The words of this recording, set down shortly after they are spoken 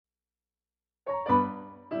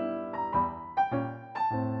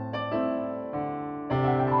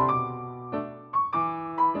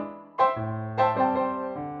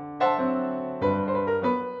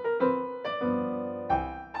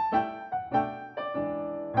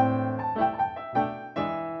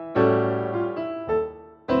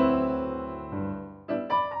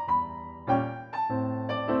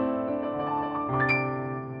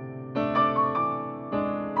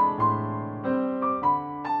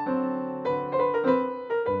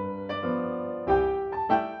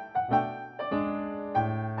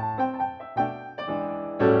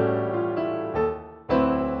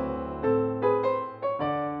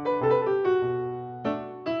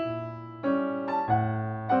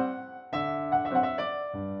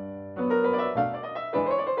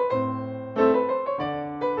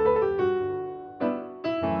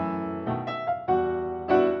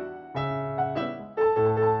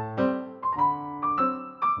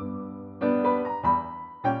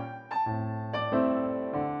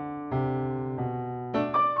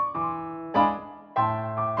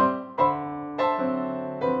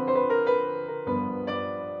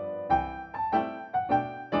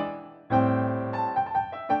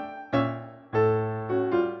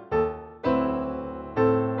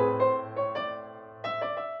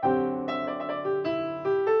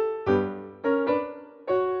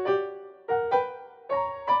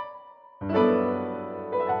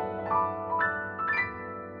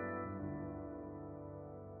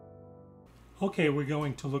Okay, we're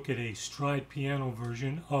going to look at a stride piano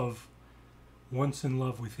version of Once in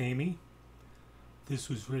Love with Amy. This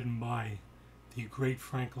was written by the great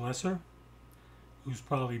Frank Lesser, who's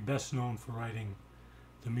probably best known for writing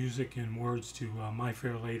the music and words to My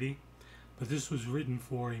Fair Lady. But this was written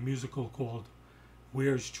for a musical called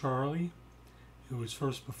Where's Charlie? It was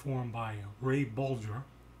first performed by Ray Bolger,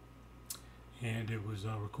 and it was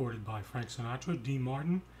recorded by Frank Sinatra, Dean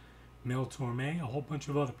Martin, Mel Torme, a whole bunch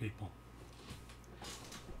of other people.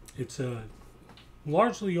 It's a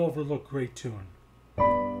largely overlooked great tune.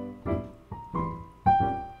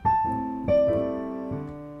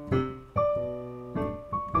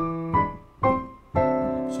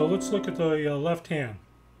 So let's look at the left hand.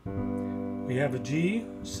 We have a G,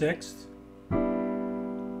 6th,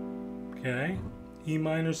 okay, E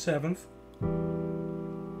minor 7th,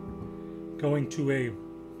 going to a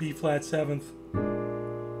B flat 7th,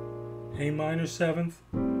 A minor 7th,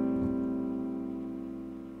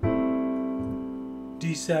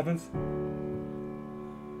 D 7th,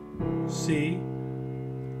 C,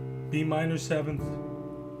 B minor 7th,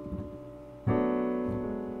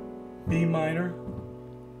 B minor,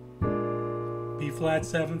 B flat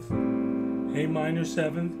 7th, A minor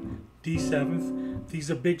 7th, D 7th. These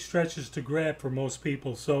are big stretches to grab for most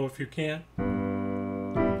people, so if you can't,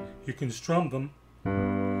 you can strum them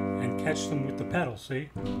and catch them with the pedal, see?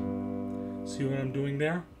 See what I'm doing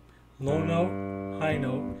there? Low note, high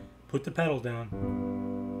note, put the pedal down.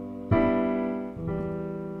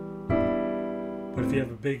 But if you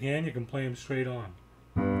have a big hand, you can play them straight on.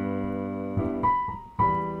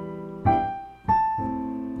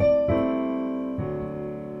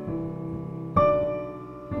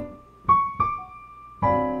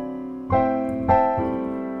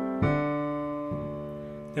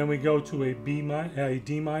 Then we go to a D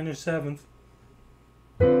minor 7th,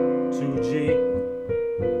 to G,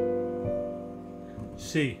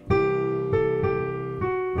 C.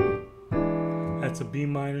 That's a B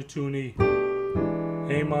minor to an E.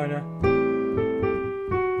 A minor.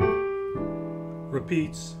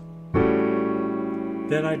 Repeats.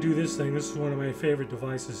 Then I do this thing. This is one of my favorite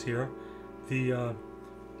devices here. The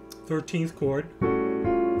 13th chord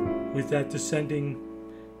with that descending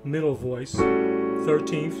middle voice.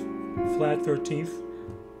 13th, flat 13th,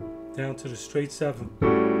 down to the straight 7th.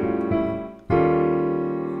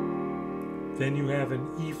 Then you have an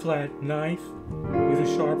E flat 9th with a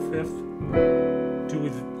sharp 5th, do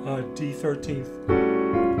with D 13th,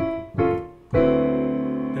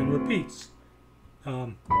 then repeats.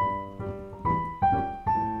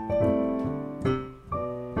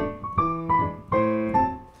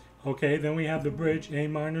 Okay, then we have the bridge, A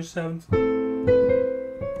minor 7th.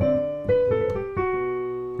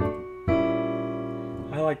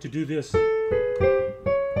 I like to do this.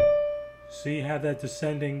 See, have that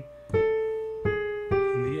descending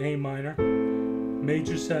in the A minor,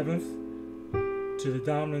 major 7th to the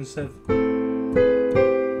dominant 7th,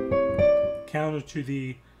 counter to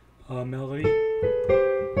the melody,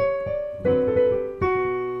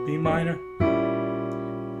 B minor,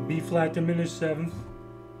 B flat diminished 7th,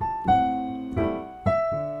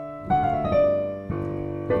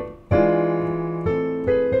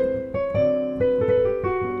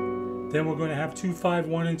 then we're going to have 2, 5,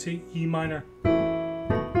 1 into E minor, A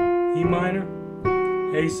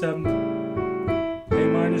 7th, A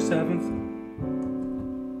minor 7th,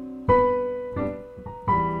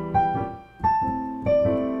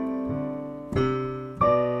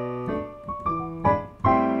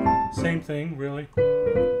 same thing really.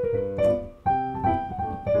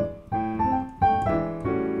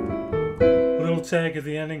 Little tag at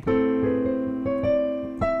the ending.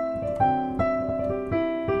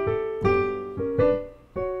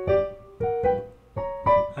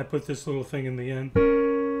 I put this little thing in the end.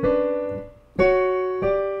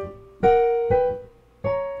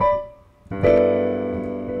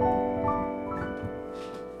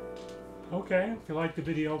 Okay, if you like the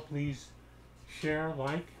video, please share,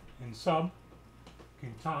 like, and sub. You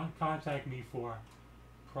can contact me for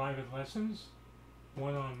private lessons,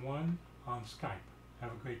 one-on-one on Skype.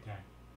 Have a great day.